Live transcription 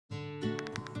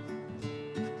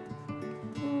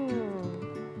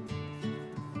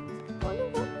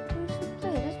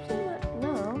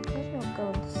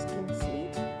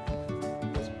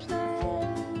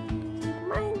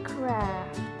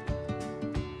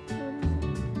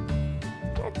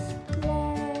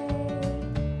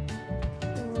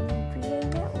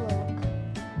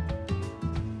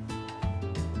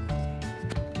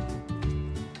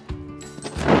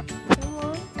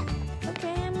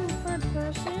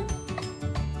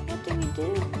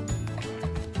dude.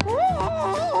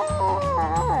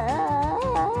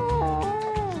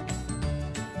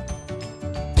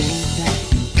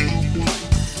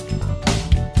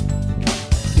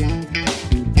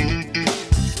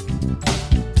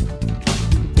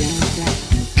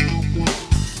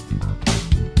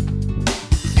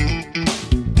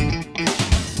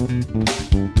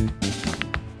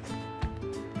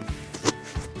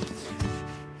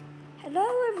 Hello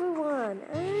everyone,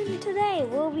 and today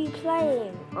we'll be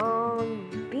playing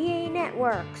on B-A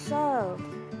Network. So,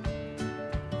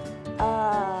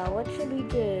 what should we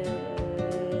do?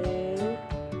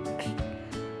 What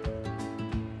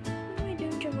am I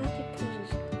doing dramatic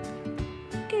poses?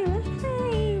 Okay, let's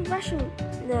play Russian.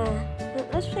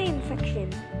 Let's play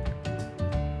Infection.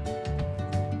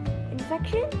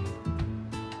 Infection?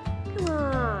 Come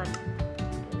on.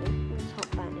 Let's hop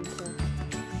back into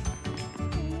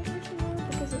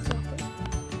because it's open.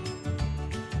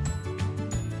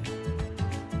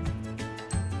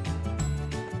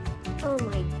 Oh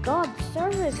my god, the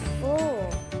server is full.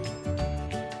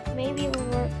 Maybe it will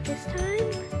work this time?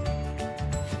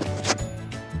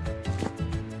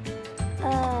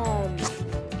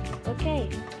 Okay.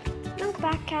 Now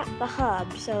back at the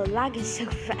hub, so lag is so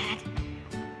bad.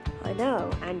 I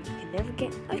know, and you can never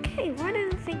get... Okay, why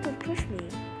don't you think will push me?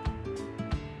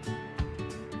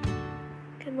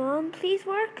 Come on, please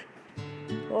work.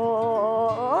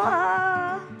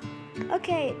 Oh,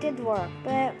 okay, it did work,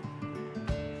 but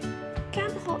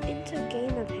can't hop into a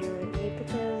game apparently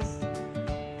because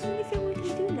the only thing we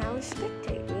can do now is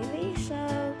spectate, really. So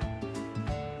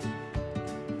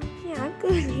yeah, I'm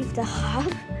gonna leave the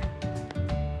hub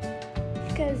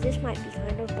because this might be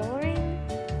kind of boring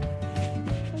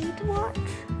for you to watch.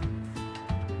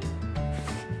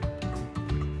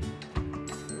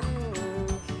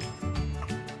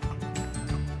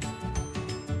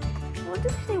 I want to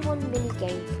play one mini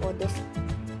game for this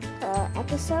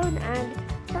episode, and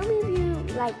tell me if you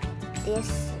like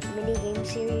this mini game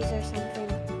series or something.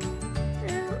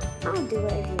 I'll do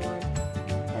it if you want.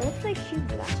 Let's play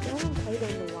CubeBlast. We haven't played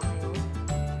it in a while.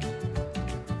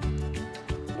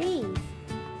 Leave.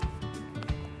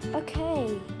 Okay.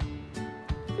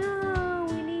 No,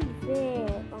 we need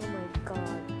this. Oh my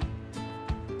god.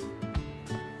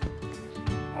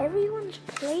 Everyone's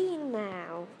playing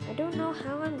now. I don't know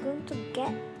how I'm going to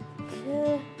get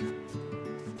to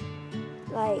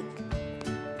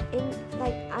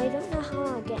I don't know how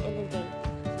I'll get in the game.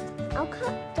 I'll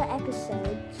cut the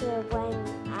episode to when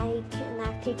I can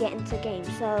actually get into the game.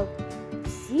 So,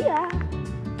 see ya!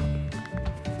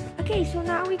 Okay, so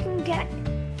now we can get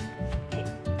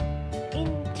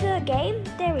into a game.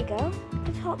 There we go.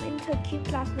 Let's hop into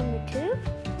CubeBlast number 2.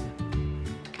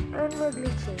 And we're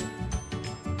glitching.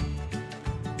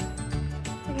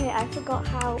 Okay, I forgot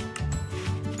how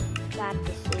bad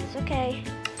this is. Okay.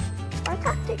 Our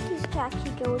tactic is to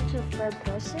actually go into third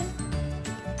person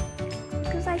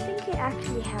because I think it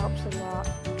actually helps a lot.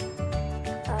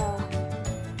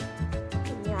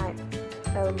 Yeah,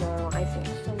 oh no, I think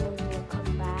someone will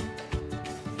come back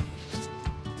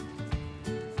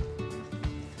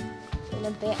in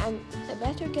a bit. I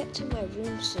better get to my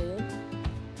room soon.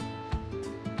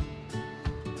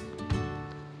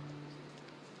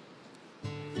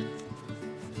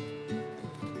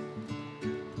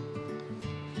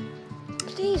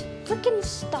 Please freaking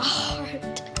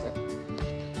start.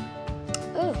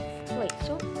 Oh, wait,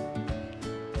 so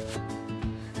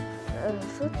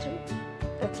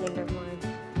okay, never mind.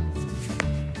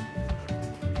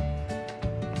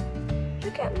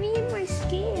 Look at me and my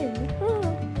skin.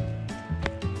 Oh.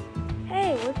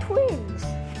 Hey, we're twins.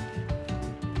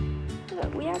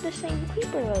 Look, we have the same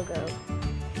creeper logo.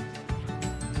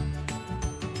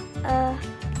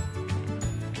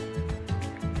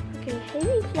 Okay,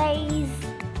 Haley Plays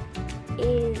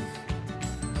is...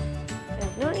 I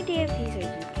have no idea if he's a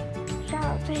YouTube. Shout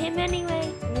out to him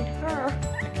anyway. I mean her.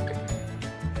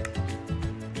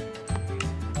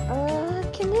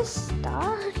 Can this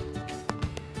start?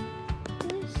 Can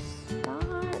this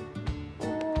start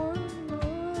or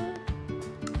not?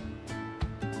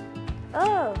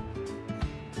 Oh!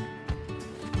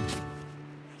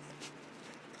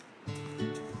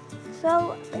 So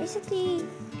basically,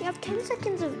 you have 10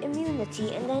 seconds of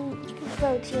immunity and then you can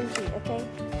throw TNT, okay?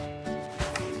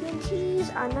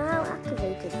 TNTs are now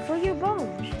activated for your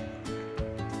bombs.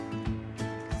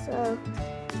 So,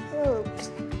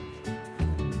 oops.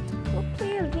 What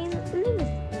player has been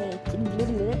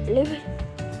eliminated?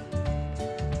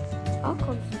 I'll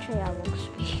concentrate, I won't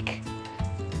speak.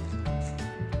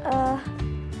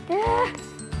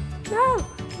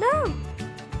 No!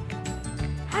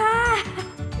 Ah!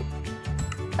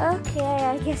 Okay,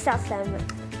 I guess that's the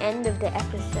end of the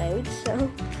episode,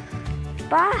 so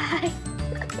bye.